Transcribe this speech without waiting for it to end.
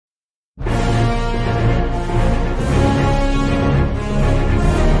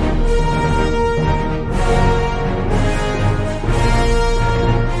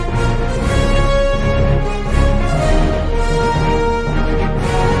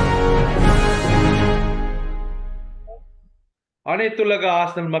அனைத்துலக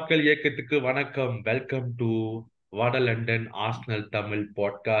ஆர்சனல் மக்கள் இயக்கத்துக்கு வணக்கம். வெல்கம் டு வட London Arsenal Tamil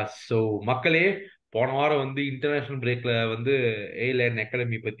podcast. So மக்களே, போன வாரம் வந்து இன்டர்நேஷனல் பிரேக்ல வந்து ஏலைன்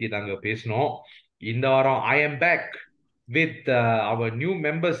அகாடமி பத்தி நாங்க பேசினோம். இந்த வாரம் I am back with our new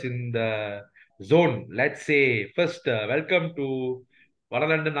members in the zone. Let's say first welcome to வட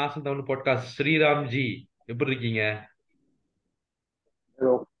London Arsenal Tamil podcast Sriram G. எப்படி இருக்கீங்க?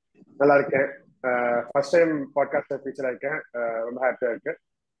 ஹலோ, நல்லா இருக்கேன். ஃபர்ஸ்ட் டைம் பாட்காஸ்ட்ல ஃபீச்சர் ஆயிருக்கேன். ரொம்ப ஹாப்பியா இருக்கு.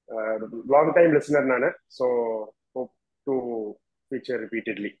 லாங் டைம் லிசனர் நான். So hope to feature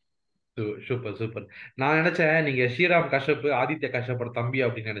repeatedly. Super super. நான் நினைச்சேன் நீங்க ஸ்ரீராம் கஷ்யப் ஆதித்ய கஷ்யப்போட தம்பி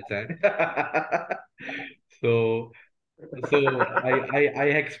அப்படின்னு நினைச்சேன். So so I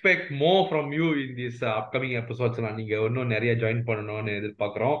expect more from you in this upcoming episodes. நீங்க இன்னும் நிறைய ஜாயின் பண்ணணும்னு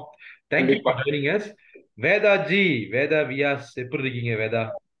எதிர்பார்க்கிறோம். தேங்க்யூ கண்டிப்பா. For joining us. Veda G, Veda Vyas, எப்படி இருக்கீங்க வேதா?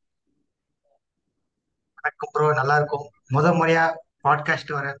 வணக்கம் ப்ரோ, நல்லா இருக்கும். முறையா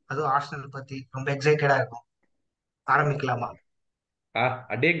பாட்காஸ்ட் வர, அதுவும் ஆர்சனல் பத்தி ரொம்ப எக்ஸைட்டடா இருக்கும். ஆரம்பிக்கலாமா?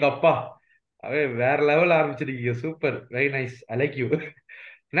 அடேங்க அப்பா, அவே வேற level ஆரம்பிச்சிருக்கீங்க. Super, very nice, I like you.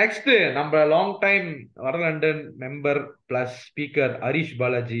 Next நம்ம லாங் டைம் வட London member plus speaker Harish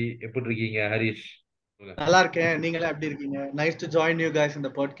Balaji. எப்படி இருக்கீங்க ஹரிஷ்? நல்லா இருக்கேன். நீங்களா எப்படி இருக்கீங்க? Nice to join you guys in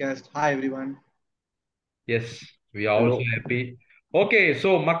the podcast. Hi everyone. S, we are also happy. Okay, so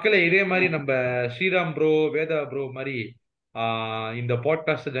மக்களே, இதே மாதிரி நம்ம ஸ்ரீராம் ப்ரோ, வேதா ப்ரோ மாதிரி இந்த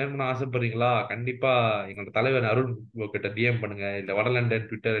பாட்காஸ்ட் ஜாயின் பண்ண ஆசைப்படுறீங்களா? கண்டிப்பா எங்களோட தலைவர் அருண் கிட்ட டிஎம் பண்ணுங்க, இந்த வட லண்டன்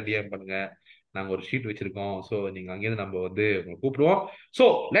ட்விட்டர் டிஎம் பண்ணுங்க. நாங்க ஒரு ஷீட் வச்சிருக்கோம். ஸோ நீங்க அங்கேருந்து நம்ம வந்து உங்களை கூப்பிடுவோம். So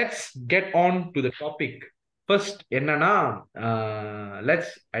let's get on to the topic. First என்னன்னா,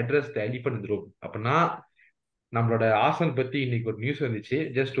 let's address the elephant in the room. அப்படின்னா நம்மளோட ஆர்சனல் பத்தி இன்னைக்கு ஒரு நியூஸ் வந்துச்சு.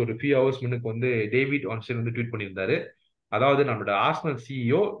 ஜஸ்ட் ஒரு ஃபியூ ஹவர்ஸ் முன்னுக்கு வந்து டேவிட் ஆன்சன் வந்து ட்வீட் பண்ணியிருந்தாரு. அதாவது நம்மளோட ஆர்சனல்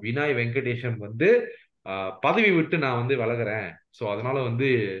சிஇஓ வினாய் வெங்கடேஷன் வந்து பதவி விட்டு நான் வந்து விலகுறேன். ஸோ அதனால வந்து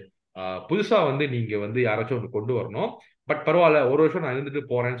புதுசா வந்து நீங்க வந்து யாராச்சும் ஒன்று கொண்டு வரணும். பட் பரவாயில்ல, ஒரு வருஷம் நான் இருந்துட்டு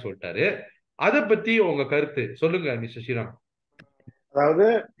போறேன்னு சொல்லிட்டாரு. அதை பத்தி உங்க கருத்து சொல்லுங்க மிஸ்டர் ஸ்ரீராம். அதாவது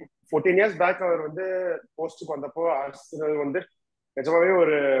 14 இயர்ஸ் பேக் அவர் வந்து போஸ்டுக்கு வந்தப்போ ஆர்சனல் வந்து நிஜமாவே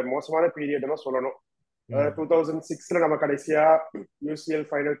ஒரு மோசமான பீரியட் தான் சொல்லணும். 2006 நம்ம கடைசியா யூசிஎல்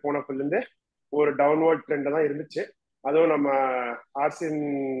ஃபைனல் போனப்பல இருந்து ஒரு டவுன்வர்ட் ட்ரெண்ட் தான் இருந்துச்சு. அதுவும் நம்ம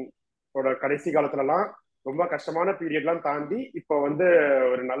ஆர்சினோட கடைசி காலத்துலலாம் ரொம்ப கஷ்டமான பீரியட்லாம் தாண்டி இப்போ வந்து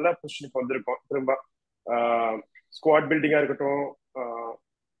ஒரு நல்ல பொசிஷனுக்கு வந்திருக்கோம். திரும்ப ஸ்குவாட் பில்டிங்கா இருக்கட்டும்,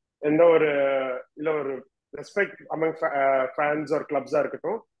 எந்த ஒரு இல்லை ஒரு ரெஸ்பெக்ட் அமங் ஃபேன்ஸ் ஆர் கிளப்ஸா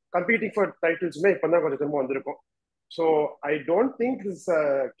இருக்கட்டும், கம்பீட்டிங் ஃபார் டைட்டில்ஸுமே இப்போ தான் கொஞ்சம் திரும்ப வந்திருக்கும். So I don't think his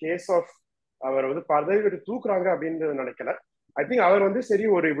case of our வந்து பதவி விட்டு தூக்குறாங்க அப்படின்னு நினைக்கல. ஐ திங்க் அவர் வந்து சரி,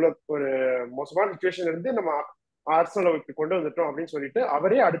 ஒரு இவ்வளவு ஒரு மோசமான சுச்சுவேஷன் இருந்து நம்ம ஆர்சனலை கொண்டு வந்துட்டோம் அப்படின்னு சொல்லிட்டு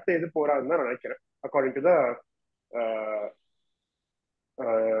அவரே அடுத்த இது போறாருன்னு தான் நினைக்கிறேன். அக்கார்டிங் டு த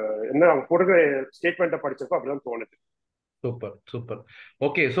என்ன அவங்க போடுற ஸ்டேட்மெண்ட்டை படிச்சப்போ அப்படிதான் தோணுது. Super super.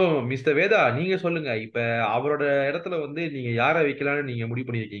 Okay, so mister Veda, நீங்க சொல்லுங்க. இப்ப அவரோட இடத்துல வந்து நீங்க யாரை வைக்கலாம்னு நீங்க முடிவு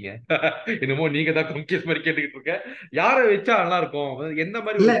பண்ணிருக்கீங்க? என்னமோ நீங்க தான் கன்ஃபியூஸ் மாதிரி கேட்டுக்கிட்டு இருக்க. யாரை வச்சா நல்லா இருக்கும்? எந்த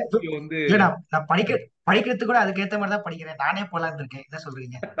மாதிரி இல்ல ஒரு CEO வந்து இல்ல நான் படிக்கிறது கூட அதுக்கேத்த மாதிரி தான் படிக்கிறேன். நானே போலான்னு இருக்கேன். என்ன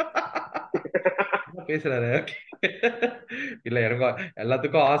சொல்றீங்க? பேசுறாரு. இல்ல, எனக்கு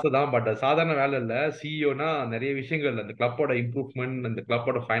எல்லாத்துக்கும் ஆசைதான். பட் சாதாரண வேலை இல்ல. சிஇஓனா நிறைய விஷயங்கள், அந்த கிளப்போட இம்ப்ரூவ்மெண்ட், அந்த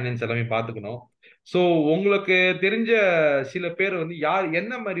கிளப்போட ஃபைனான்ஸ் எல்லாமே பாத்துக்கணும். சோ உங்களுக்கு தெரிஞ்ச சில பேர் வந்து யார்,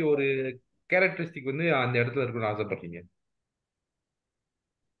 என்ன மாதிரி ஒரு கேரக்டரிஸ்டிக் வந்து அந்த இடத்துல இருக்கணும்னு ஆசைப்படுறீங்க?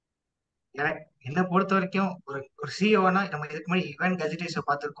 எனக்கு என்ன பொறுத்த வரைக்கும் ஒரு சிஓனா நம்ம இதுக்கு முன்னாடி ஈவன் கஜிடேஷன்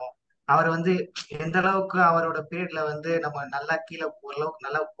பார்த்திருக்கோம். அவர் வந்து எந்த அளவுக்கு அவரோட பீரியட்ல வந்து நம்ம நல்லா கீழே ஓரளவுக்கு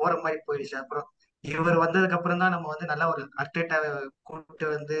நல்லா போற மாதிரி போயிடுச்சு. அப்புறம் இவர் வந்ததுக்கு அப்புறம் தான் நம்ம வந்து நல்லா ஒரு அர்டேட்டாவை கூப்பிட்டு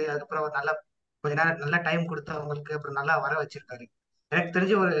வந்து அதுக்கப்புறம் ஒரு நல்ல கொஞ்ச நேரம் நல்ல டைம் கொடுத்து அவங்களுக்கு அப்புறம் நல்லா வர வச்சிருக்காரு. எனக்கு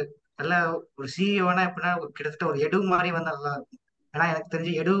தெரிஞ்ச ஒரு நல்ல ஒரு சிஇஓனா எப்படின்னா ஒரு கிட்டத்தட்ட ஒரு எடு மாதிரி வந்தா நல்லா இருக்கும். ஏன்னா எனக்கு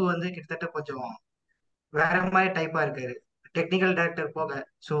தெரிஞ்சு எடு வந்து கிட்டத்தட்ட கொஞ்சம் வேற மாதிரி டைப்பா இருக்காரு, டெக்னிக்கல் டைரக்டர் போக.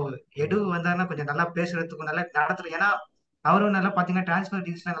 ஸோ எடு வந்தாருன்னா கொஞ்சம் நல்லா பேசுறதுக்கும் நல்லா நடத்துல. ஏன்னா அவரும் நல்லா பாத்தீங்கன்னா டிரான்ஸ்பர்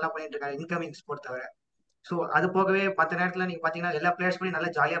டீல்ஸ்லாம் நல்லா பண்ணிட்டு இருக்காரு, இன்கமிங்ஸ் பொறுத்தவரை. ஸோ அது போகவே மற்ற நேரத்துல நீங்க பாத்தீங்கன்னா எல்லா பிளேயர்ஸ் கூட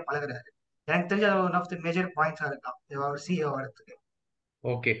நல்லா ஜாலியா பழகுறாரு. எனக்கு தெரிஞ்ச ஒன் ஆஃப் தி மேஜர் பாயிண்ட்ஸா இருக்கலாம் அவர் சிஓ வரதுக்கு.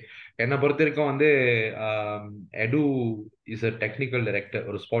 ஓகே, என்னை பொறுத்த வரைக்கும் வந்து எடு இஸ் அ டெக்னிக்கல் டைரக்டர்,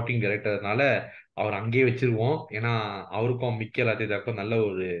 ஒரு ஸ்போர்ட்டிங் டைரக்டர்னால அவர் அங்கேயே வச்சிருவோம். ஏன்னா அவருக்கும் மிக்கல் அர்டேட்டாக்கும் நல்ல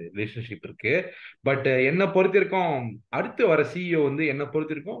ஒரு ரிலேஷன்ஷிப் இருக்கு. பட் என்னை பொறுத்த வரைக்கும் அடுத்து வர சிஇஓ வந்து என்னை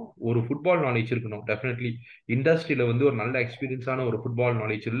பொறுத்த வரைக்கும் ஒரு ஃபுட்பால் நாலேஜ் இருக்கணும். டெஃபினெட்லி இண்டஸ்ட்ரியில வந்து ஒரு நல்ல எக்ஸ்பீரியன்ஸான ஒரு ஃபுட்பால்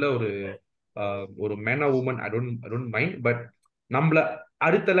நாலேஜ் உள்ள ஒரு man R woman, I don't mind. But நம்மள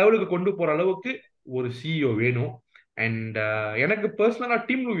அடுத்த லெவலுக்கு கொண்டு போற அளவுக்கு ஒரு சிஇஓ வேணும். அண்ட் எனக்கு பர்சனலா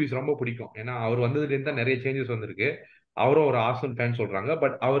டீம் லூயிஸ் ரொம்ப பிடிக்கும். ஏன்னா அவர் வந்ததுலேருந்து தான் நிறைய சேஞ்சஸ் வந்திருக்கு. அவரும் ஒரு ஆர்சனல் ஃபேன் சொல்றாங்க.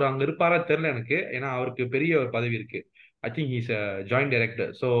 பட் அவர் அங்க இருப்பாரா தெரியல எனக்கு. ஏன்னா அவருக்கு பெரிய ஒரு பதவி இருக்கு. I think he's joint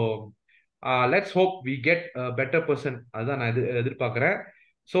director. So let's hope we get better person. அதுதான் நான் எதிர்பார்க்கிறேன்.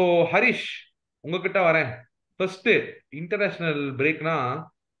 ஸோ ஹரிஷ், உங்ககிட்ட வரேன். ஃபர்ஸ்ட் இன்டர்நேஷனல் பிரேக்னா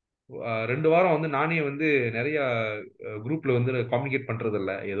 2 வாரம் வந்து நானே வந்து நிறைய குரூப்ல வந்து கம்யூனிகேட் பண்றது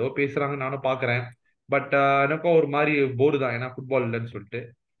இல்ல. ஏதோ பேசுறாங்க, நானும் பாக்குறேன். பட் எனக்கும் ஒரு மாதிரி போர்டு தான், ஏன்னா ஃபுட்பால் இல்லைன்னு சொல்லிட்டு.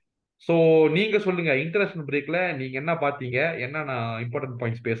 ஸோ நீங்க சொல்லுங்க, இன்டர்நேஷனல் பிரேக்ல நீங்க என்ன பாத்தீங்க, என்னென்ன இம்பார்ட்டன்ட்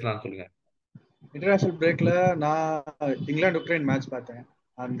பாயிண்ட்ஸ் பேசலாம்னு சொல்லுங்க. இன்டர்நேஷனல் பிரேக்ல நான் இங்கிலாந்து உக்ரைன் மேட்ச் பார்த்தேன்.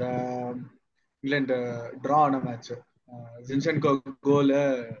 அந்த இங்கிலாந்து டிரா ஆன மேட்ச், ஜின்சென்கோ கோல்,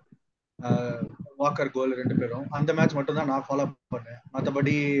 வாக்கர் கோல், 2 பேரும். அந்த மேட்ச் மட்டும் தான் நான் ஃபாலோ பண்ணேன்.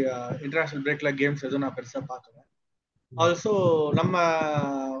 மற்றபடி இன்டர்நேஷனல் பிரேக்ல கேம்ஸ் எதுவும் நான் பெருசா பார்க்கல. ஆல்சோ நம்ம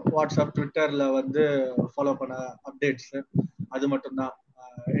வாட்ஸ்அப் ட்விட்டர்ல வந்து ஃபாலோ பண்ண அப்டேட்ஸ் அது மட்டும்தான்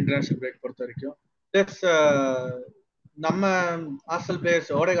இன்டர்நேஷனல் பிரேக் பொறுத்த வரைக்கும். ப்ளஸ் நம்ம ஆர்சனல்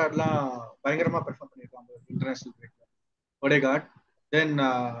பிளேயர்ஸ் ஓடேகார்ட்லாம் பயங்கரமா பெர்ஃபார்ம் பண்ணியிருக்காங்க இன்டர்நேஷனல் பிரேக்ல. ஓடேகார்ட், தென்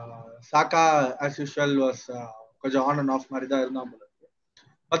சாக்கா ஆஸ் யூஷுவல் வாஸ் கொஞ்சம் ஆன் அண்ட் ஆஃப் மாதிரி தான் இருந்தான் போல.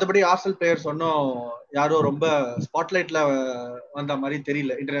 மற்றபடி ஆர்சனல் பிளேயர்ஸ் ஒன்றும் யாரும் ரொம்ப ஸ்பாட்லைட்ல வந்த மாதிரி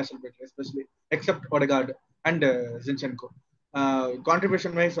தெரியல international பிரேக்ல, especially accept Odegaard and Zinchenko.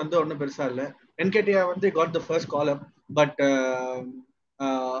 Contribution wise வந்து ஒன்றும் பெருசா இல்லை. என்கேடியா வந்து God the first call up, but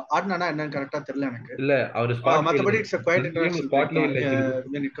ஆடினா என்னன்னு கரெக்டா தெரியல எனக்கு. இல்ல அவர் ஸ்பாட்ல மற்றபடி it's a quite international break ஸ்பாட்ல இல்ல.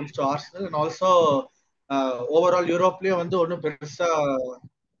 when it comes to Arsenal, and also overall யூரோப்லயும் வந்து ஒன்றும் பெருசா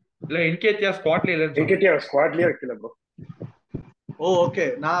இல்ல. என்கேடியா ஸ்குவாட்ல இல்லன்னு சொன்னேன். என்கேடியா ஸ்குவாட்லயே வைக்கல ப்ரோ. ஓகே,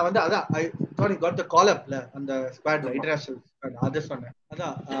 நான் வந்து அதான் ஐ தாட் ஹி காட் தி கால் அப்ல அந்த ஸ்குவாட்ல, இன்டர்நேஷனல் ஸ்குவாட். அத சொன்னேன்.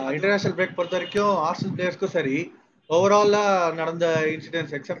 அதான் இன்டர்நேஷனல் பிரேக் பொறுத்த வரைக்கும் ஆர்சனல் பிளேயர்ஸ்க்கும் சரி, ஓவராலா நடந்த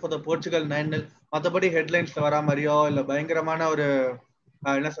incidents except for the Portugal 9-0, மற்றபடி ஹெட்லைன்ஸ்ல வரா மாதிரியோ இல்ல பயங்கரமான ஒரு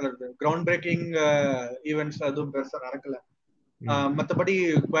என்ன சொல்றது கிரவுண்ட் பிரேக்கிங் ஈவெண்ட்ஸ் அதுவும் பெருசா நடக்கல. மற்றபடி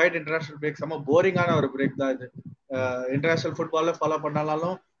குவைட் இன்டர்நேஷனல் பிரேக் செம்ம போரிங்கான ஒரு பிரேக் தான் இது. இன்டர்நேஷனல் ஃபுட்பால்ல ஃபாலோ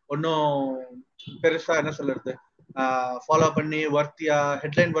பண்ணாலும் ஒன்றும் பெருசா என்ன சொல்றது ஃபாலோ பண்ணி வர்த்தியா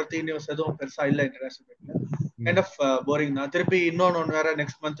ஹெட்லைன் வர்த்தி நியூஸ் எதுவும் பெருசா இல்லை இன்டர்நேஷனல் பிரேக்ல. கைண்ட் ஆஃப் போரிங் தான். திருப்பி இன்னொன்னு வேற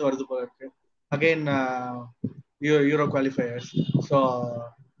நெக்ஸ்ட் மந்த் வருது போல இருக்கு, அகைன் யூரோ குவாலிஃபயர்ஸ். ஸோ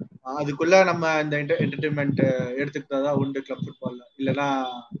அதுக்குள்ள நம்ம இந்த என்டர்டைன்மெண்ட் எடுத்துக்கிட்டதா உண்டு கிளப் ஃபுட்பால்ல, இல்லைன்னா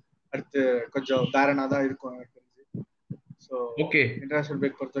அடுத்து கொஞ்சம் பேரனா தான் இருக்கும் எனக்கு தெரிஞ்சு. ஸோ இன்டர்நேஷனல்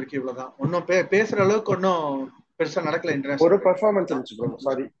பிரேக் பொறுத்த வரைக்கும் இவ்வளவுதான். ஒன்னும் பேசுற அளவுக்கு ஒன்னும் பெருசா நடக்கல இன்டர்நேஷனல். ஒரு பெர்ஃபார்மன்ஸ் இருந்துச்சு ப்ரோ.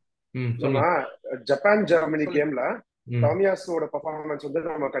 சாரி, நம்ம ஜப்பான் ஜெர்மனி கேம்ல டாமியாஸோட பெர்ஃபார்மன்ஸ் வந்து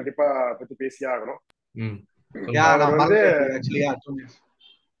நம்ம கண்டிப்பா பத்தி பேசியே ஆகணும். அவர் வந்து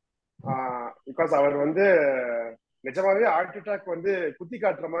பிகாஸ் அவர் வந்து நிஜமாவே ஆர்டெட்டாக்கு வந்து குத்தி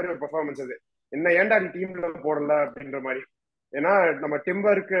காட்டுற மாதிரி ஒரு பெர்ஃபார்மன்ஸ் அது. என்ன ஏன்டா நீ டீம்ல போடல அப்படின்ற மாதிரி. ஏன்னா நம்ம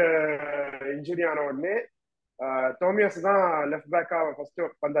டிம்பருக்கு இன்ஜுரி ஆன உடனே டோமியாஸ் தான் லெஃப்ட் பேக்கா ஃபர்ஸ்ட்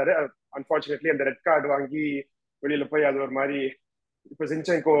வந்தாரு. அன்பார்ச்சுனேட்லி அந்த ரெட் கார்டு வாங்கி வெளியில போய் அது ஒரு மாதிரி. இப்போ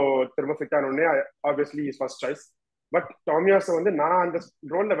ஜின்சென்கோ திரும்ப ஃபிட் ஆன உடனே obviously is first choice. But டாமியாஸ் வந்து நான் அந்த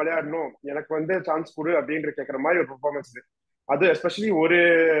ரோல்ல விளையாடணும், எனக்கு வந்து சான்ஸ் கொடு அப்படின்ற கேட்கற மாதிரி ஒரு பெர்ஃபார்மன்ஸ் இது. அது எஸ்பெஷலி ஒரு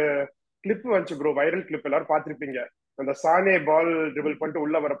கிளிப் வந்துச்சு ப்ரோ, வைரல் கிளிப், எல்லாரும் பார்த்திருப்பீங்க. அந்த சானே பால் ட்ரிபிள் பண்ணிட்டு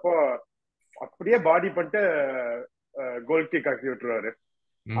உள்ள வரப்போ அப்படியே பாடி பண்ணிட்டு கோல் கிக் ஆக்கி விட்டுருவாரு.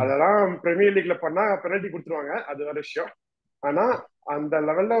 அதெல்லாம் பிரீமியர் லீக்ல பண்ணா பெனல்டி கொடுத்துருவாங்க, அது வேற விஷயம். ஆனா அந்த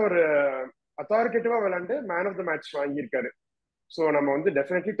லெவல்ல ஒரு அத்தாரிட்டேட்டிவா விளையாண்டு மேன் ஆஃப் த மேட்ச் வாங்கியிருக்காரு. ஸோ நம்ம வந்து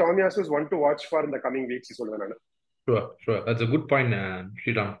definitely டாமியாஸ் is one to watch for இந்த கமிங் வீக்ஸ் சொல்லுவேன் நான். Sure, sure. That's a good point,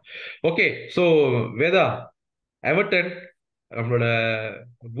 Shriram. Okay, so Veda, Everton, நம்மளோட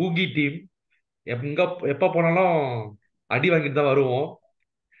பூகி டீம், எப்ப போனாலும் அடி வாங்கிட்டு தான் வருவோம்.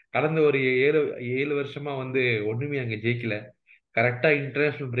 கடந்த ஒரு 7 வருஷமா வந்து ஒண்ணுமே அங்க ஜெயிக்கல. கரெக்டா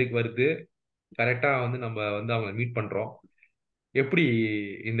இன்டர்நேஷனல் பிரேக் வருது, கரெக்டா வந்து நம்ம வந்து அவங்க மீட் பண்றோம். எப்படி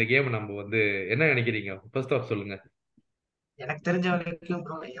இந்த கேம் நம்ம வந்து என்ன நினைக்கிறீங்க? ஃபர்ஸ்ட் ஆஃப் சொல்லுங்க. எனக்கு தெரிஞ்ச வரைக்கும்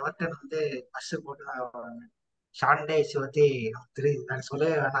ப்ரோ, எவர்டன் வந்து பஸ் போட்டு ஷாண்டேஸ் பத்தி நான்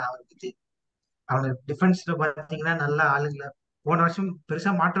சொல்லவே வேணாம். அவரை பத்தி அவங்க டிஃபென்ஸ்ல பாத்தீங்கன்னா நல்ல ஆளுங்களை போன வருஷம்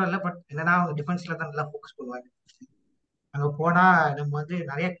பெருசா மாற்றம் இல்லை. பட் என்னன்னா அவங்க டிஃபென்ஸ்ல தான் நல்லா ஃபோக்கஸ் பண்ணுவாங்க. அங்க போனா நம்ம வந்து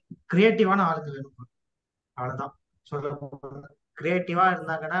நிறைய கிரியேட்டிவான ஆளுங்க வேணும். அவ்வளவுதான் சொல்ல. கிரியேட்டிவா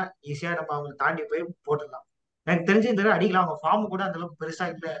இருந்தாங்கன்னா ஈஸியா நம்ம அவங்க தாண்டி போய் போட்டுடலாம். எனக்கு தெரிஞ்சு இந்த அடிக்கலாம். அவங்க ஃபார்ம் கூட அந்த அளவுக்கு பெருசா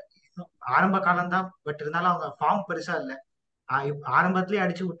இல்லை. ஆரம்ப காலம் தான், பட் இருந்தாலும் அவங்க ஃபார்ம் பெருசா இல்லை. ஆரம்பத்திலேயே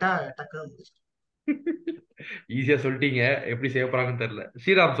அடிச்சு விட்டா டக்குன்னு முடிச்சு. ஈஸியா சொல்லிட்டீங்க, எப்படி செய்ய போறாங்கன்னு தெரியல.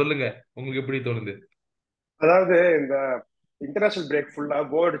 ஸ்ரீராம் சொல்லுங்க, உங்களுக்கு எப்படி தோணுது? அதாவது இந்த இன்டர்நேஷனல் பிரேக் ஃபுல்லா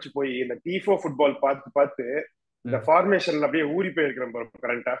போர் அடிச்சு போய் இந்த T4 ஃபுட்பால் பார்த்து பார்த்து இந்த ஃபார்மேஷன்ல அப்படியே ஊறி போயிருக்கிறேன்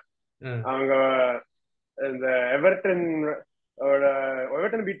கரண்டா. அவங்க இந்த எவர்டன்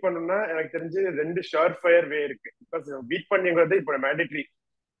எவர்டன் பீட் பண்ணணும்னா எனக்கு தெரிஞ்சு 2 ஷோர் ஃபயர் வே இருக்கு. பிகாஸ் பீட் பண்ணிங்கிறது இப்போ மேண்டேட்ரி.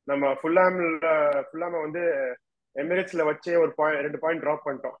 நம்ம ஃபுல்லாம வந்து எமிரேட்ஸ்ல வச்சே ஒரு 2 பாயிண்ட் டிராப்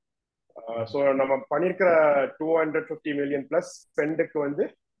பண்ணிட்டோம். ஸோ நம்ம பண்ணிருக்கிற 250 மில்லியன் பிளஸ் ஸ்பெண்டுக்கு வந்து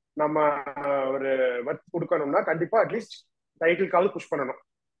நம்ம ஒரு ஒர்க் கொடுக்கணும்னா கண்டிப்பா அட்லீஸ்ட் டைட்டிலுக்காவது புஷ் பண்ணணும்.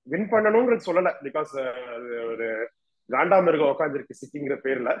 வின் பண்ணணும்ன்றது சொல்லல, பிகாஸ் ஒரு காண்டாம இருக்க உட்காந்துருக்கு சிட்டிங்கிற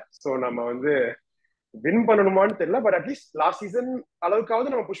பேர்ல. ஸோ நம்ம வந்து வின் பண்ணணுமான்னு தெரியல, பட் அட்லீஸ்ட் லாஸ்ட் சீசன்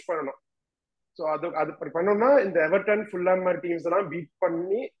அளவுக்காவது நம்ம புஷ் பண்ணணும். ஸோ அது பண்ணோம்னா இந்த எவர்டன் ஃபுல்லாம் மாதிரி டீம்ஸ் எல்லாம் பீட்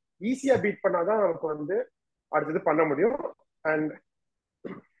பண்ணி ஈஸியா பீட் பண்ணாதான் நமக்கு வந்து அடுத்தது பண்ண முடியும். அண்ட்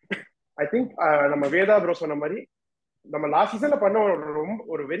ஐ திங்க் நம்ம வேதா ப்ரோ சொன்ன மாதிரி நம்ம லாஸ்ட் சீசன்ல பண்ண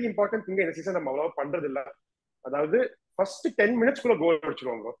ஒரு வெரி இம்பார்ட்டன்ட் திங் இந்த சீசன் நம்ம அவ்வளவா பண்றது இல்ல. அதாவது ஃபர்ஸ்ட் 10 மினிட்ஸ்க்குள்ள கோல்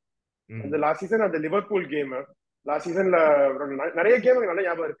அடிச்சிருவாங்க. அந்த லாஸ்ட் சீசன் அந்த லிவர்பூல் கேம், லாஸ்ட் சீசன்ல நிறைய கேம் எனக்கு நல்ல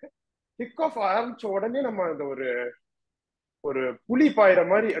ஞாபகம் இருக்கு. கிக் ஆஃப் ஆரம்பிச்ச உடனே நம்ம அந்த ஒரு புலி பாயிற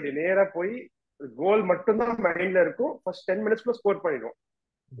மாதிரி அப்படி நேரா போய் கோல் மட்டும்தான் மைண்ட்ல இருக்கும். ஃபர்ஸ்ட் 10 மினிட்ஸ்க்குள்ள ஸ்கோர் பண்ணிடுவோம்.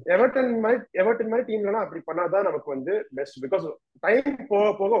 எவர்டன் மாதிரி டீம்லாம் அப்படி பண்ணாதான் நமக்கு வந்து பெஸ்ட். பிகாஸ் டைம் போக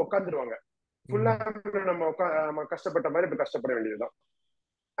போக உட்காந்துருவாங்க. ஃபுல்லா நம்ம கஷ்டப்பட்ட மாதிரி இப்ப கஷ்டப்பட வேண்டியதுதான்.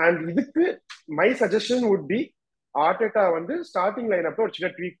 அண்ட் இதுக்கு my suggestion would be Arteta வந்து ஸ்டார்டிங் லைனப்ல ஒரு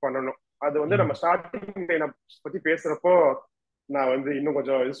சின்ன ட்வீக் பண்ணணும். அது வந்து நம்ம ஸ்டார்டிங் லைனப் பத்தி பேசுறப்போ நான் வந்து இன்னும்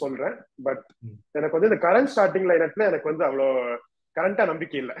கொஞ்சம் இது சொல்றேன். பட் எனக்கு வந்து இந்த கரண்ட் ஸ்டார்டிங் லைனப்ல எனக்கு வந்து அவ்வளோ கரண்டா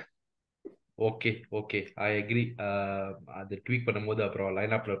நம்பிக்கை இல்லை. Okay okay, I agree. அது ட்வீட் பண்ணும்போது அப்புறம்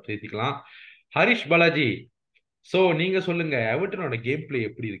லைன் அப்ல பேசிக்கலாம். ஹரிஷ், பாலாஜி, ஸோ நீங்க சொல்லுங்க, எவர்டனோட கேம் பிளே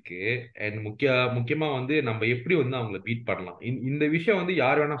எப்படி இருக்கு? அண்ட் முக்கியமா வந்து நம்ம எப்படி வந்து அவங்கள பீட் பண்ணலாம்? இந்த விஷயம் வந்து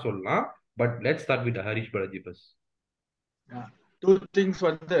யார் வேணா சொல்லலாம். But let's start with Harish Balaji bus. Two things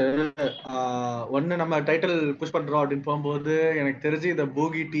வந்து ஒன்னு நம்ம டைட்டில் புஷ் பண்றோம் அப்படின்னு போகும்போது எனக்கு தெரிஞ்சு இந்த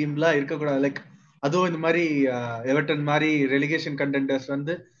பூகி டீம்லாம் இருக்கக்கூடாது. லைக் அதுவும் இந்த மாதிரி எவர்டன் மாதிரி ரெலிகேஷன் கண்டெண்டர்ஸ்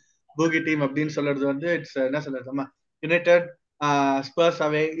வந்து பூகி டீம் அப்படின்னு சொல்றது வந்து இட்ஸ் என்ன சொல்றது, நம்ம யுனைடெட் ஸ்பர்ஸ்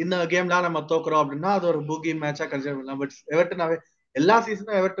அவே இந்த கேம்லாம் நம்ம தோக்குறோம் அப்படின்னா அது ஒரு பூகி மேட்சா கன்சிடர் பண்ணலாம். பட் எவர்டன் அவே எல்லா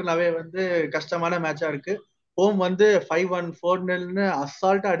சீசனும் எவர்டன் அவே வந்து கஷ்டமான மேட்சா இருக்கு. ஹோம் வந்து 5-1 4-0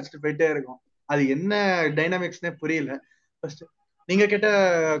 அசால்ட்டா அடிச்சுட்டு போயிட்டே இருக்கும். அது என்ன டைனாமிக்ஸ்னே புரியல. ஃபர்ஸ்ட் நீங்க கேட்ட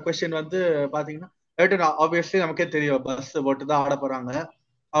கொஸ்டின் வந்து பாத்தீங்கன்னா எவர்டன் ஆப்வியஸ்லி நமக்கே தெரியும் பஸ் போட்டு தான் ஆட போறாங்க.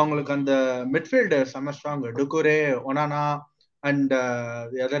 அவங்களுக்கு அந்த மிட்ஃபீல்டு செம்ம strong. டுகுரே, Onana and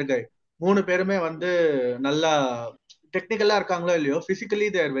other guy 3 பேருமே வந்து நல்லா டெக்னிக்கலா இருக்காங்களோ இல்லையோ, physically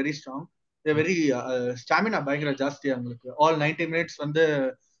they are very strong. They very stamina பயங்கர ஜாஸ்தி அவங்களுக்கு. ஆல் 90 மினிட்ஸ் வந்து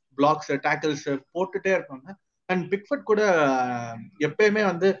பிளாக்ஸ் டேக்கிள்ஸ் போட்டுட்டே இருப்பாங்க. அண்ட் பிக்ஃபர்ட் கூட எப்பயுமே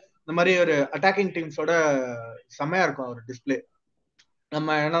வந்து இந்த மாதிரி ஒரு அட்டாக்கிங் டீம்ஸோட செம்மையா இருக்கும் அவர் டிஸ்பிளே.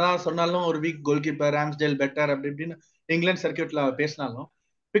 நம்ம என்னதான் சொன்னாலும் ஒரு week goal keeper, Ramsdale better அப்படி இப்படின்னு இங்கிலாந்து சர்க்கியூட்ல பேசினாலும்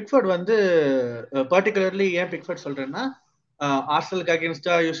பிக்ஃபர்ட் வந்து பர்டிகுலர்லி ஏன் பிக்ஃபர்ட் சொல்றேன்னா, ஆர்சனலுக்கு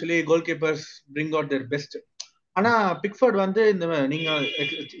அகேன்ஸ்டா usually goal keepers bring out their best. ஆனா பிக்ஃபர்ட் வந்து இந்த நீங்க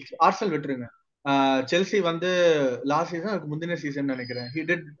ஆர்சனல் விட்டுருங்க, செல்சி வந்து லாஸ்ட் சீசன் அதுக்கு முந்தின சீசன் நினைக்கிறேன் ஹி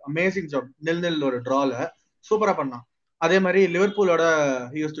டிட் அமேசிங் ஜாப். 0-0 ஒரு டிரால சூப்பரா பண்ணான். அதே மாதிரி லிவர்பூலோட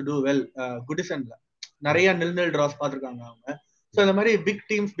he use to two well. குடிசன்ல நிறைய 0-0 டிராஸ் பார்த்துருக்காங்க அவங்க. ஸோ இந்த மாதிரி பிக்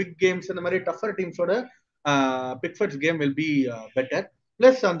டீம்ஸ், பிக் கேம்ஸ், இந்த மாதிரி tougher டீம்ஸோட பிக்ஃபர்ட்ஸ் game will be better.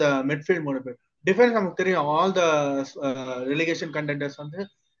 Plus அந்த மிட்ஃபீல்ட் 3 பேர் டிஃபென்ஸ் நமக்கு தெரியும். ஆல் த ரெலிகேஷன் கண்டெண்டர்ஸ் வந்து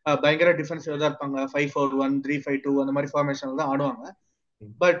பயங்கர டிஃபென்சிவ் தான் இருப்பாங்க. 5-4-1, 3-5-2 அந்த மாதிரி ஃபார்மேஷன்ல தான் ஆடுவாங்க.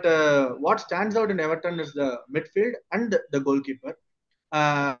 But what stands out in Everton is the midfield and the goal keeper.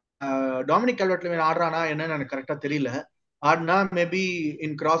 Dominic Calvert Lewin ஆடுறானா என்னன்னு எனக்கு கரெக்டா தெரியல. ஆடுனா maybe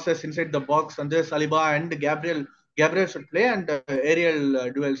in crosses inside the box வந்து Saliba and Gabriel should play and Ariel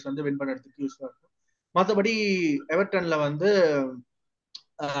dwells வந்து வின் பண்ணுறதுக்கு யூஸ்ஃபுல்லா இருக்கும். மற்றபடி எவர்டன்ல வந்து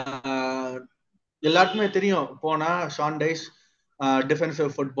எல்லாருக்குமே தெரியும் போனா Shawn dies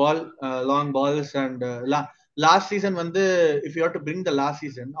defensive football, long balls and last season வந்து if you have to bring the last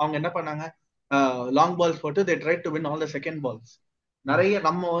season அவங்க என்ன பண்ணாங்க, லாங் பால்ஸ் போட்டு they try to win all the second balls. நிறைய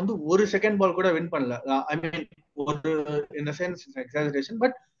நம்ம வந்து ஒரு செகண்ட் பால் கூட வின் பண்ணல. ஐ மீன் ஒரு இந்த sense exaggeration,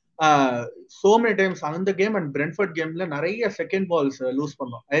 but so many times அந்த கேம் அண்ட் பிரென்ஃபோர்ட் கேம்ல நிறைய செகண்ட் பால்ஸ் லூஸ்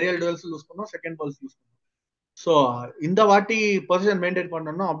பண்ணோம். ஏரியல் டுவெல்ஸ் லூஸ் பண்ணோம், செகண்ட் பால்ஸ் லூஸ் பண்ணோம். ஸோ இந்த வாட்டி பொசிஷன் மெயின்டைன்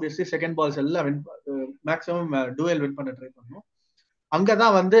பண்ணணும்னா ஆப்வியஸ்லி செகண்ட் பால்ஸ் எல்லாம் வின், மேக்ஸிமம் டூயல் வின் பண்ண ட்ரை பண்ணணும்.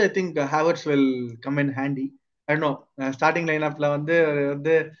 அங்கதான் வந்து I think Havertz will come in handy. I know starting line அப்ல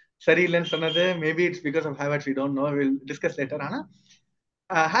வந்து சரியில்லைன்னு சொன்னது maybe it's because of Havertz, we don't know, will discuss later. ஆனா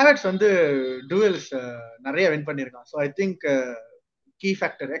ஹேவர்ட்ஸ் வந்து டூயல்ஸ் நிறைய வின் பண்ணியிருக்கான். So I think key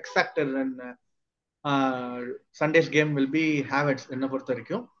factor, X factor in Sunday's game will be Havertz என்ன பொறுத்த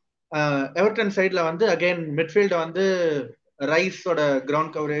வரைக்கும். எவர்டன் சைட்ல வந்து அகைன் மிட்ஃபீல்ட வந்து ரைஸோட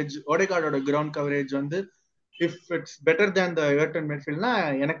கிரவுண்ட் கவரேஜ், ஓடேகார்டோட கிரவுண்ட் கவரேஜ் வந்து if it's better than the Everton மிட்ஃபீல்ட்னா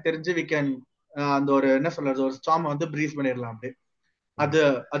எனக்கு தெரிஞ்சு வி கேன் அந்த ஒரு என்ன சொல்றது ஒரு ஸ்டாம் வந்து ப்ரீஸ் பண்ணிடலாம் அப்படி.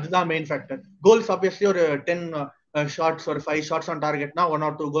 அதுதான் மெயின் ஃபேக்டர். கோல்ஸ் ஆப்வியஸ்லி ஒரு 10 ஷாட்ஸ் ஒரு 5 ஷாட்ஸ் ஆன் டார்கெட்னா 1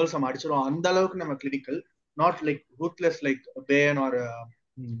 or 2 கோல்ஸ் நம்ம அடிச்சிருவோம். அந்த அளவுக்கு நம்ம critical, not like ruthless like pan or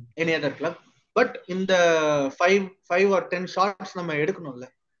any other club. But இந்த 5 or 10 ஷாட்ஸ் நம்ம எடுக்கணும்ல,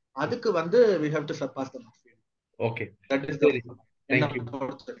 அதுக்கு வந்து we have to surpass the midfield. Okay, That is the thank you.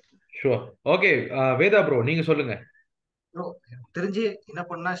 Sure. Okay, Veda bro நீங்க சொல்லுங்க. ப்ரோ எனக்கு தெரிஞ்சு என்ன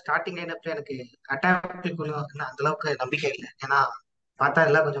பண்ணா ஸ்டார்டிங் லைனப்ல எனக்கு அட்டாக்குள்ள அந்த அளவுக்கு நம்பிக்கை இல்லை. ஏன்னா பார்த்தா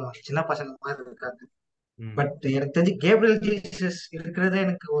எல்லாம் கொஞ்சம் சின்ன பசங்க மாதிரி இருக்காங்க. பட் எனக்கு தெரிஞ்சு கேப்ரியல் ஜீசஸ் இருக்கிறதே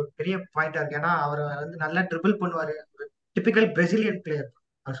எனக்கு ஒரு பெரிய பாயிண்டா இருக்கு. ஏன்னா அவர் வந்து நல்லா ட்ரிபிள் பண்ணுவாரு. ஒரு டிபிக்கல் பிரசிலியன் பிளேயர்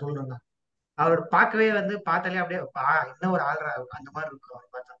அவர் சொல்லணும்னா. அவர் பார்க்கவே வந்து பார்த்தாலே அப்படியே இன்னும் ஒரு ஆள்றா அந்த மாதிரி இருக்கும்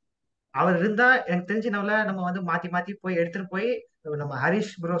அவர் பார்த்தா. அவர் இருந்தா எனக்கு தெரிஞ்சு நம்ம வந்து மாத்தி மாத்தி போய் எடுத்துட்டு போய் நம்ம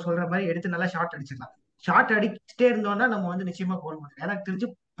ஹரிஷ் ப்ரோ சொல்ற மாதிரி எடுத்து நல்லா ஷார்ட் அடிச்சிடலாம். ஷார்ட் அடிச்சுட்டே இருந்தோம்னா நம்ம வந்து நிச்சயமா கோல் பண்ணுவோம். எனக்கு தெரிஞ்சு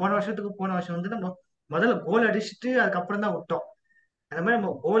போன வருஷம் வந்து நம்ம முதல்ல கோல் அடிச்சுட்டு அதுக்கப்புறம் தான் விட்டோம். அந்த மாதிரி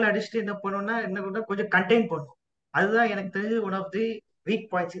நம்ம கோல் அடிச்சுட்டு என்ன பண்ணோம்னா என்ன பண்ணோம் கொஞ்சம் கண்டெயின் பண்ணும். அதுதான் எனக்கு தெரிஞ்சு one of the week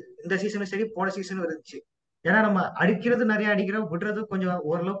points இந்த சீசனும் சரி போன சீசனும் இருந்துச்சு. ஏன்னா நம்ம அடிக்கிறது நிறைய அடிக்கிறோம், விடுறது கொஞ்சம்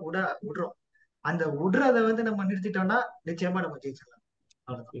ஓரளவுக்கு விடுறோம். அந்த விடுறத வந்து நம்ம நிறுத்திட்டோம்னா நிச்சயமா நம்ம ஜெயிச்சிடலாம்.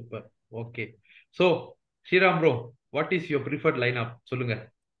 Super. Okay, so Sriram bro, what is your preferred லைன்-அப் சொல்லுங்க.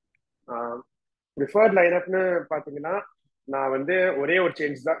 ப்ரிஃபர்ட் லைன்-அப்னு பாத்தீங்கன்னா நான் வந்து ஒரே ஒரு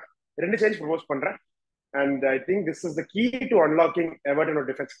சேஞ்ச் தான், 2 சேஞ்ச் ப்ரொபோஸ் பண்றேன். And I think this is the key to unlocking எவர்டனோட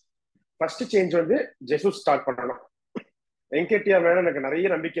defence. First change வந்து ஜெசூஸ் ஸ்டார்ட் பண்ணணும். என்கேடிஆர் மேல எனக்கு நிறைய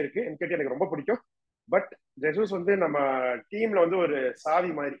நம்பிக்கை இருக்கு. என்கேடிஆர் எனக்கு ரொம்ப பிடிக்கும். பட் ஜெசூஸ் வந்து நம்ம டீம்ல வந்து ஒரு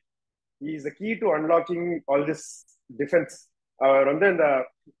சாவி மாதிரி. he is the key to unlocking all this defense. அவர் வந்து இந்த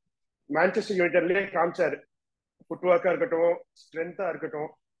மான்செஸ்டர் யுனைடெட்லயே காமிச்சாரு. ஃபுட்வொர்க்கா இருக்கட்டும், ஸ்ட்ரென்த்தா இருக்கட்டும்,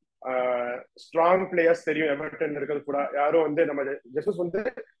 ஸ்ட்ராங் பிளேயர்ஸ் தெரியும் எவர்டன் இருக்கிறது கூட. யாரும் வந்து நம்ம ஜெசூஸ் வந்து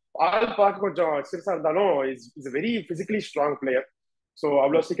ஆள் பார்க்க கொஞ்சம் சிறுசா இருந்தாலும் is very physically strong player. So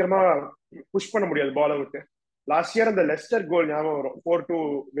அவ்வளவு சீக்கிரமா புஷ் பண்ண முடியாது பாலை விட்டு. லாஸ்ட் இயர் அந்த லெஸ்டர் கோல் ஞாபகம் வரும், 4-2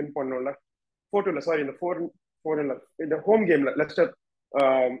 வின் பண்ணோம்ல. 4-2 இல்ல, சாரி, இந்த 4 இல்ல, இந்த ஹோம் கேம்ல லெஸ்டர்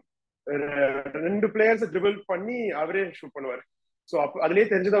 2 பிளேயர்ஸ் ட்ரிபிள் பண்ணி அவரே ஷூட் பண்ணுவாரு. ஸோ அதுலயே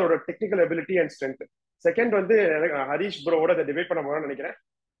தெரிஞ்சது அவரோட technical ability and strength. Second வந்து ஹரிஷ் ப்ரோவோட அதை டிபேட் பண்ண போறேன்னு நினைக்கிறேன்.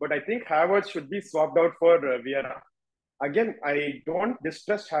 But I think Havertz should be swapped out for வியரா. Again I don't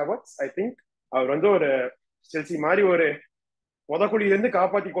distrust Havertz. I think அவர் வந்து ஒரு செல்சி மாதிரி ஒரு முதக்குழியில இருந்து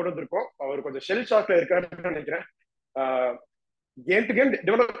காப்பாத்தி கொண்டு வந்திருக்கோம். அவர் கொஞ்சம் ஷெல் ஷாக்ல இருக்காருன்னு நினைக்கிறேன். Came to game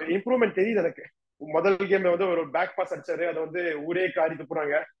develop improvement தெரியுது எனக்கு. முதல் கேம்ல வந்து ஒரு பேக் பாஸ் அடிச்சாரு, அதை வந்து ஊரே காரி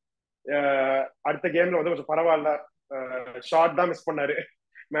துப்புறாங்க. அடுத்த கேம்ல வந்து கொஞ்சம் பரவாயில்ல, ஷார்ட் தான் மிஸ் பண்ணாரு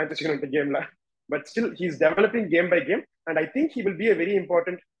மேன்செஸ்டர் யுனைடெட் கேம்ல. But still he is developing game by game and I think he will be a very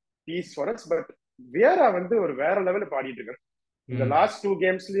important piece for us. But வியரா வந்து ஒரு வேற லெவலில் பாடிட்டு இருக்காரு. இந்த லாஸ்ட் 2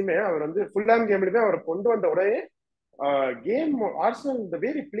 கேம்ஸ்லயுமே அவர் வந்து ஃபுல்லாம் கேம்லயுமே அவர் கொண்டு வந்த உடனே game Arsenal, the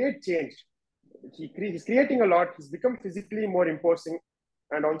way he played changed. He's creating a lot. He's become physically more imposing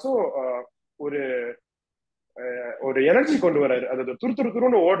and also ஒரு எனர்ஜி கொண்டு வராரு. அது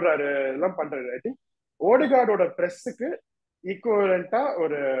துருன்னு ஓடுறாரு, எல்லாம் பண்றாரு. ஐ திங்க் ஓடிகார்டோட பிரஸ்ஸுக்கு ஈக்குவலண்டா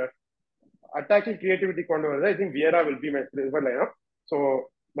ஒரு அட்டாக்கிங் கிரியேட்டிவிட்டி கொண்டு வருது. I think வியரா will be my preferred லைன்-அப். So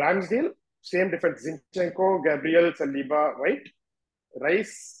Ramsdale same defence, Zinchenko, Gabriel, Saliba, white,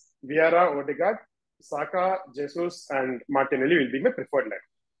 rice, வியரா, ஓடிகார்ட், Saka, Jesus and Martinelli will be my preferred line.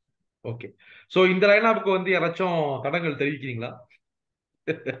 Okay, so இந்த லைன்-அப்க்கு வந்து யாராச்சும் தடங்கள் தெரிவிக்கிறீங்களா?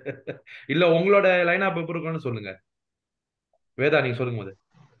 இல்ல உங்களோட லைன்-அப் எப்படி இருக்குன்னு சொல்லுங்க. வேதா நீங்க சொல்லுங்க போது.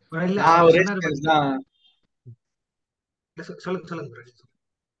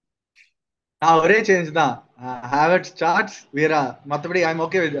 ஒரே சேஞ்ச் தான். Havertz starts, வியரா. மத்தபடி ஐ அம்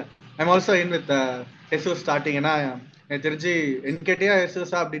okay with, I am also in with Jesus starting. ஏன்னா எனக்கு தெரிஞ்சு என்கேடியா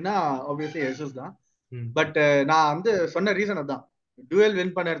ஜெசூஸா அப்படின்னா ஆப்வியஸ்லி ஜெசூஸ் தான். பட் நான் வந்து சொன்ன ரீசன் அதான், டுவெல்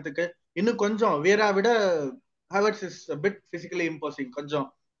வின் பண்ணறதுக்கு இன்னும் கொஞ்சம் வியரா விட Havertz is a bit physically imposing, கொஞ்சம்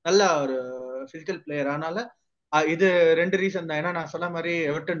நல்ல ஒரு பிசிக்கல் பிளேயர். அதனால இது 2 ரீசன் தான். ஏன்னா நான் சொன்ன மாதிரி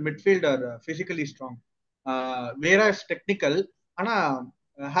Everton midfielder physically strong, வியரா is technical. ஆனா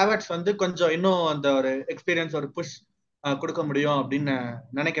ஹேவர்ட்ஸ் வந்து கொஞ்சம் இன்னும் அந்த ஒரு எக்ஸ்பீரியன்ஸ், ஒரு புஷ் கொடுக்க முடியும் அப்படின்னு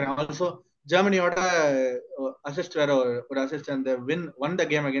நினைக்கிறேன். ஆல்சோ ஜெர்மனியோட அசிஸ்ட் வேற ஒரு அசிஸ்ட் அந்த won the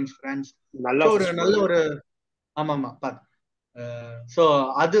game against France. ஒரு நல்ல ஒரு ஆமாமா பாத்து. சோ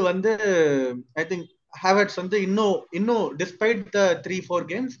அது வந்து ஐ திங்க் ஹேவர்ட்ஸ் வந்து இன்னும் டிஸ்பைட் த 3-4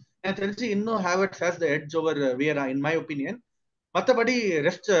 கேம்ஸ் எனக்கு தெரிஞ்சு இன்னும் Havertz has the edge over வியரா in my opinion. மற்றபடி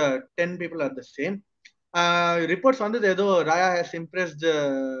rest 10 people R the same. Reports வந்து ஏதோ ராயா ஹேஸ் இம்ப்ரெஸ்ட்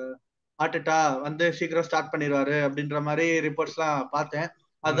ஆர்டெட்டா வந்து சீக்கிரம் ஸ்டார்ட் பண்ணிடுவாரு அப்படின்ற மாதிரி ரிப்போர்ட்ஸ்லாம் பார்த்தேன்.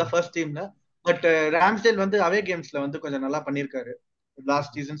 அதுதான் ஃபர்ஸ்ட் டீம்ல. பட் ராம்ஸ்டேல் வந்து அவே கேம்ஸ்ல வந்து கொஞ்சம் நல்லா பண்ணிருக்காரு.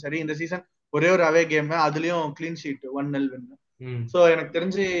 லாஸ்ட் சீசன் சரி, இந்த சீசன் ஒரே ஒரு அவே கேம், அதுலயும் கிளீன் ஷீட் 1-0 வின். சோ எனக்கு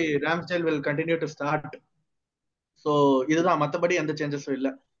தெரிஞ்சு Ramsdale will continue to start. So இதுதான், மத்தபடி எந்த சேஞ்சஸும் இல்ல.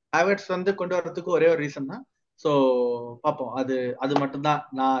 ஹேவர்ட்ஸ் வந்து கொண்டு வரதுக்கு ஒரே ஒரு ரீசன் தான். சோ பாப்போம், அது அது மட்டும் தான்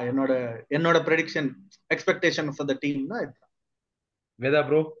நான் என்னோட prediction, expectation for the team தான் இதுதான். வேதா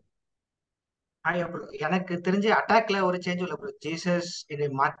ப்ரோ? எனக்கு தெரிஞ்சு அட்டாக்ல ஒரு சேஞ்ச் இல்ல ப்ரோ. ஜீசஸ், இது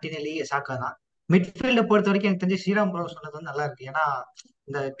மார்டினெல்லி, சாக்கா தான். மிட்ஃபீல்ட பொறுத்த வரைக்கும் எனக்கு தெரிஞ்சு ஸ்ரீராம் ப்ரோ சொன்னது வந்து நல்லா இருக்கு. ஏன்னா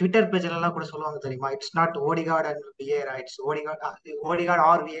இந்த ட்விட்டர் பேஜ்ல எல்லாம் கூட சொல்லுவாங்க தெரியுமா, it's not ஓடிகார்ட் and Vieira, it's ஓடிகார்ட்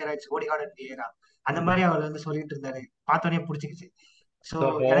R Vieira, it's ஓடிகார்ட் and Vieira. அந்த மாதிரி அவர் வந்து சொல்லிட்டு இருந்தாரு. பார்த்தோன்னே பிடிச்சிக்கிச்சு. சோ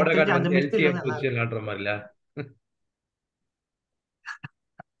எனக்கு தெரிஞ்சு ஓடகார்ட் அந்த வந்து மிட்ஃபீல்ட் எல்சிஎம் வந்து நல்லா பொசிஷன் ஆடுற மாதிரி இல்ல?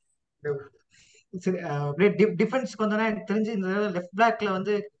 இருக்கு. அப்படியே டிஃபென்ஸ்க்கு வந்தோன்னா எனக்கு தெரிஞ்சு இந்த லெஃப்ட் பேக்ல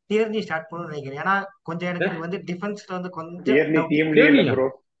வந்து டியர்னி ஸ்டார்ட் பண்ணணும்னு நினைக்கிறேன். ஏன்னா கொஞ்சம் எனக்கு வந்து டிஃபென்ஸ்ல வந்து கொஞ்சம் டியர்னி டவுட். டீம்லயே இல்ல ப்ரோ.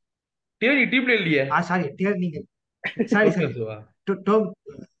 டீம்ல இல்லையே. Sorry டியர்னிங்க, sorry டோமியாசுவா?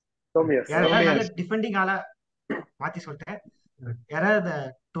 டோமியஸ். யாராவது நல்ல டிஃபெண்டிங் ஆளா மாத்தி சொல்லிட்டேன். யாராவது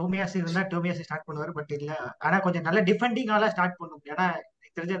டோமியாஸ் இருந்தா டோமியாஸ் ஸ்டார்ட் பண்ணுவாரு, பட் இல்ல. ஆனா கொஞ்சம் நல்ல டிஃபெண்டிங் ஆளா ஸ்டார்ட் பண்ணும். ஏன்னா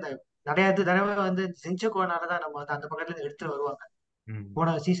எனக்கு தெரிஞ்ச அந்த நிறைய தடவை வந்து ஜின்சோகோனாலதான் நம்ம வந்து அந்த பக்கத்துல இருந்து எடுத்துட்டு வருவாங்க.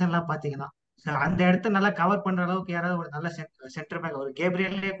 போன சீசன்லாம் பாத்தீங்கன்னா அந்த இடத்த நல்லா கவர் பண்ற அளவுக்கு யாராவது ஒரு நல்ல சென்டர் பேக், ஒரு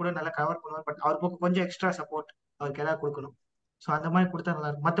கேப்ரியல்லே கூட நல்லா கவர் பண்ணுவார். பட் அவர் பக்கம் கொஞ்சம் எக்ஸ்ட்ரா சப்போர்ட் அவருக்கு ஏதாவது கொடுக்கணும். ஸோ அந்த மாதிரி கொடுத்தா நல்லா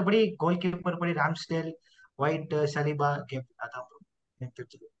இருக்கும். மற்றபடி கோல் கீப்பர் படி ராம்ஸ்டேல், ஒயிட், சலிபா, கேப், அதான் bro எனக்கு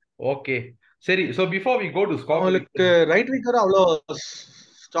தெரிஞ்சது. ஓகே சரி. So before we go to scab, அவங்களுக்கு ரைட் விங்கர் அவ்வளோ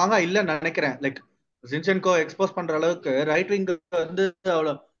ஸ்ட்ராங்கா இல்லைன்னு நினைக்கிறேன். லைக் ஜின்சென்கோ எக்ஸ்போஸ் பண்ற அளவுக்கு ரைட் விங்கர் வந்து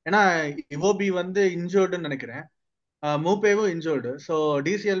அவ்வளோ. ஏன்னா இவோபி வந்து இன்ஜோர்டுன்னு நினைக்கிறேன், மூப்பேவும் இன்ஜோர்டு. ஸோ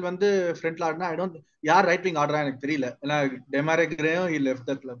டிசிஎல் வந்து ஃப்ரண்ட்ல ஆடினா ஐ டோன்ட், யார் ரைட் விங் ஆடுறா எனக்கு தெரியல. ஏன்னா டெமாரேக்ரேயும் he left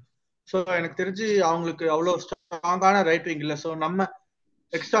the club. So எனக்கு தெரிஞ்சு அவங்களுக்கு அவ்வளோ ஸ்ட்ராங்கான ரைட் விங் இல்லை. ஸோ நம்ம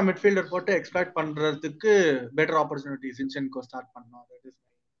எக்ஸ்ட்ரா மிட்ஃபீல்டர் போட்டு எக்ஸ்பெக்ட் பண்றதுக்கு பெட்டர் ஆப்பர்ச்சுனிட்டி ஜின்சென்கோ ஸ்டார்ட் பண்ணோம்.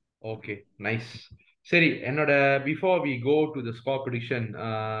 Okay nice. சரி, என்னோட before we go to the scab prediction,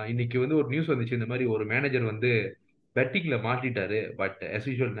 இன்னைக்கு வந்து ஒரு நியூஸ் வந்துச்சு. இந்த மாதிரி ஒரு மேனேஜர் வந்து பெட்டிங்ல மாட்டிட்டாரு. பட் as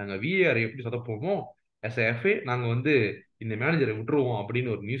usual நாங்க விஏஆர் எப்படி சொதப்போமோ as a FA நாங்க வந்து இந்த மேனேஜரை விட்டுருவோம்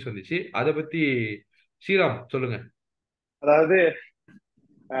அப்படின்னு ஒரு நியூஸ் வந்துச்சு. அதை பத்தி ஸ்ரீராம் சொல்லுங்க. அதாவது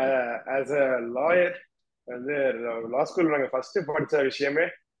ஆஸ் அ லாயர் வந்து லா ஸ்கூல் நாங்க ஃபர்ஸ்ட் படிச்ச விஷயமே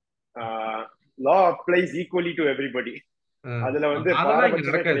லா அப்ளைஸ் ஈக்குவலி டு எவ்ரிபடி. அதுல வந்து அதெல்லாம் இங்க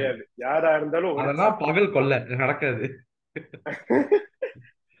பாரபட்சமே நடக்காது. கிடையாது, யாரா இருந்தாலும் ஒரு அதெல்லாம் பகல் கொல்ல நடக்காது.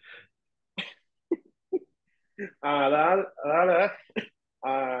 அதனால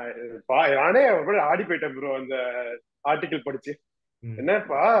நானே ஆடி போயிட்டேன் ப்ரோ அந்த ஆர்டிகிள் படிச்சு.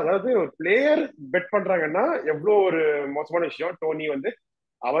 என்னப்பா, அதாவது ஒரு பிளேயர் பெட் பண்றாங்கன்னா எவ்வளவு ஒரு மோசமான விஷயம். டோனி வந்து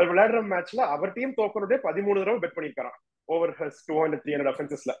அவர் விளையாடுற மேட்ச்ல அவர் டீம் தோக்கணுடைய 13 தடவை பெட் பண்ணிருக்காராம் ஓவர் 200-300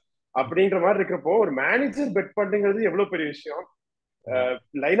 அஃபென்சஸ்ல. அப்படின்ற மாதிரி இருக்கிறப்போ ஒரு மேனேஜர் பெட் பண்ணுங்கிறது எவ்வளவு பெரிய விஷயம்.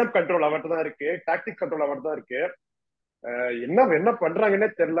 லைன் அப் கண்ட்ரோல் அவர்கிட்ட தான் இருக்கு, டாக்டிக் கண்ட்ரோல் அவர்கிட்ட தான் இருக்கு. என்ன பண்றாங்கன்னே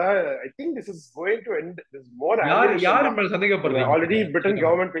தெரியல. I think this is going to end. This மோர் யாரு மேல சந்தேகப்படுறீங்க? ஆல்ரெடி பிரிட்டன்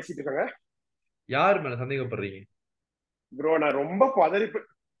கவர்மெண்ட் பேசிட்டு இருக்காங்க. யாரு மேல சந்தேகப்படுறீங்க ப்ரோ? நான் ரொம்ப பதறி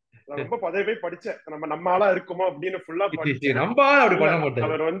போய் படிச்சேன். நம்ம ஆளா இருக்குமோ அப்படின்னு ஃபுல்லா படிச்சேன். நம்ம அப்படி பண்ண மாட்டாரு.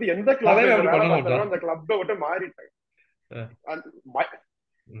 அவர் வந்து எந்த கிளப்ல வேலை பார்த்தாலும் அந்த கிளப்பை விட்டு மாறிட்டாங்க.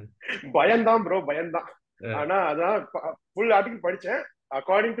 பயம்தான் ப்ரோ, பயம்தான். ஆனா அதான் ஃபுல் ஆர்டிகல் படிச்சேன்.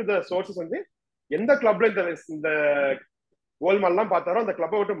 அக்கார்டிங் டு த சோர்சஸ் வந்து எந்த கிளப்ல இந்த கோல்மால்லாம் பார்த்தாரோ அந்த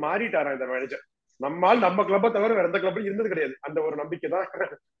கிளப்பை விட்டு மாறிட்டாரா இந்த மேனேஜர். நம்மால் நம்ம கிளப்பை தவிர வேற எந்த கிளப்ல இருந்தது கிடையாது. அந்த ஒரு நம்பிக்கை தான்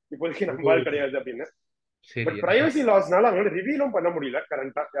இப்போதைக்கு நம்மால் கிடையாது அப்படின்னு. பட் பிரைவசி லாஸ்னால அவங்களால ரிவீலும் பண்ண முடியல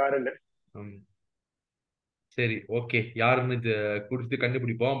கரண்டா யாருன்னு. சரி, ஓகே, யாருன்னு குறித்து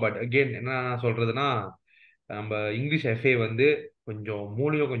கண்டுபிடிப்போம். பட் அகெயின் என்ன நான் சொல்றதுன்னா, நம்ம இங்கிலீஷ் எஃப்ஏ வந்து கொஞ்சம்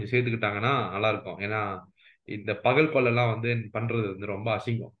மூலியம் கொஞ்சம் சேர்த்துக்கிட்டாங்கன்னா நல்லா இருக்கும். ஏன்னா இந்த பகல் கொள்ளெல்லாம் வந்து பண்றது வந்து ரொம்ப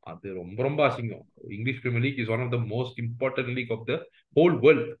அசிங்கம். அது ரொம்ப ரொம்ப அசிங்கம். English premier league is one of the most important league of the whole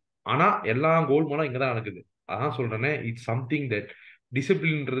world. ஆனா எல்லா கோல் மூலம் இங்கதான் நடக்குது. அதான் சொல்றேனே, இட்ஸ் சம்திங் தட்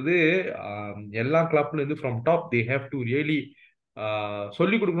டிசிப்ளின்ன்றது எல்லா கிளப்ல இருந்து from top they have to really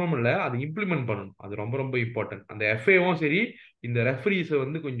சொல்லிக் கொடுக்கணும் இல்ல, அதை இம்ப்ளிமெண்ட் பண்ணணும். அது ரொம்ப ரொம்ப இம்பார்ட்டன்ட். அந்த எஃப்ஏவும் சரி, இந்த ரெஃபரிஸை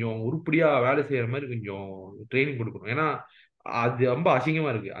வந்து கொஞ்சம் உருப்படியா வேலை செய்யற மாதிரி கொஞ்சம் ட்ரைனிங் கொடுக்கணும். ஏன்னா அது ரொம்ப அசிங்கமா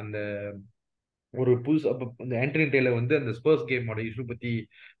இருக்கு. அந்த ஒரு புதுசு இந்த ஆண்டனி டெய்லர் வந்து அந்த ஸ்பர்ஸ் கேமோட இஷ்யூ பத்தி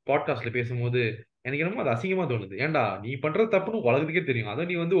பாட்காஸ்ட்ல பேசும்போது எனக்கு என்னமோ அது அசிங்கமா தோணுது. ஏன்டா நீ பண்றது தப்புன்னு உலகத்துக்கே தெரியும், அதை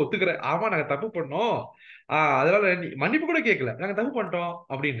நீ வந்து ஒத்துக்கிற, ஆமா நாங்க தப்பு பண்ணோம், அதனால நீ மன்னிப்பு கூட கேட்கல, நாங்க தப்பு பண்ணிட்டோம்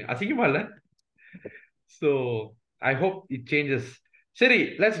அப்படின்னு. அசிங்கமா இல்ல? So I hope it changes. சரி,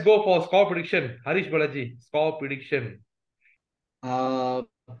 let's go for score prediction. Harish, Balaji, score prediction.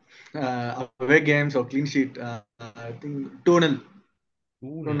 away games or clean sheet, I think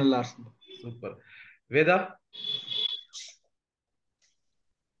 2-0 Arsenal. Super. Veda?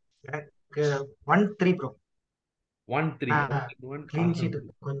 எனக்கு 1-3 ப்ரோ. 1-3. கிளீன் ஷீட்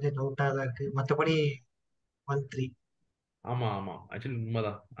கொஞ்சம் டவுட்டா தான் இருக்கு, மற்றபடி 1-3. ஆமா ஆமா, ஆக்சுவலி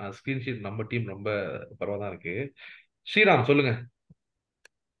உண்மைதான். ஸ்கிரீன் ஷீட் நம்ம டீம் ரொம்ப பரவாயில்ல இருக்கு. ஸ்ரீராம் சொல்லுங்க.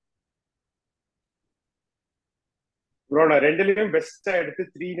 ப்ரோ நான் ரெண்டுலயும் பெஸ்டா எடுத்து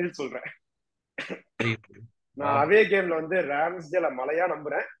 3-0 சொல்றேன். நான் அவே கேம்ல வந்து ராம்ஸ்டேல மலையா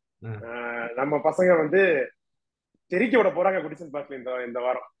நம்புறேன். நம்ம பசங்க வந்து தெறிக்க விட போறாங்க குடிசன் பார்க்ல இந்த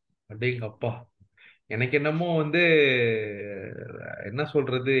வாரம். அடேங்க அப்பா, எனக்கு என்னமோ வந்து என்ன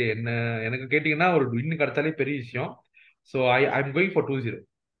சொல்றது, எனக்கு கேட்டீங்கன்னா ஒரு வின் கிடைச்சாலே பெரிய விஷயம். So I'm going for 2-0.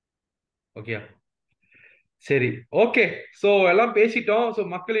 Okay சரி, ஓகே. ஸோ எல்லாம் பேசிட்டோம். ஸோ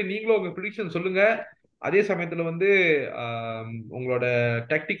மக்களே, நீங்களும் உங்க ப்ரிடிக்ஷன் சொல்லுங்க. அதே சமயத்துல வந்து உங்களோட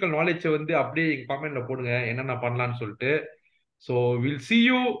டெக்னிக்கல் நாலேஜை வந்து அப்படியே எங்க கமெண்ட்ல போடுங்க, என்னென்ன பண்ணலாம்னு சொல்லிட்டு. So will see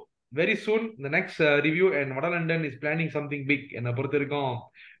you very soon the next review and வட London is planning something big. என்னை பொறுத்த வரைக்கும்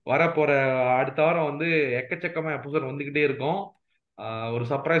வரப்போற அடுத்த வாரம் வந்து எக்கச்சக்கமா எபிசோட் வந்துகிட்டே இருக்கும். ஒரு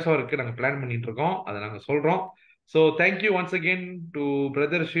சர்ப்ரைஸா இருக்கு, நாங்க பிளான் பண்ணிட்டு இருக்கோம், அதை நாங்க சொல்றோம். So thank you once again to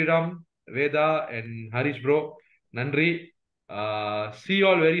brother Sriram, Veda and Harish bro. நன்றி. See you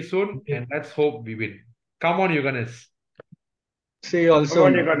all very soon and let's hope we win. Come on you guys. See you all Come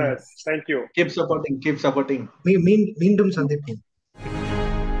on soon. you guys. Thank you. Keep supporting. மீண்டும் சந்திப்போம்.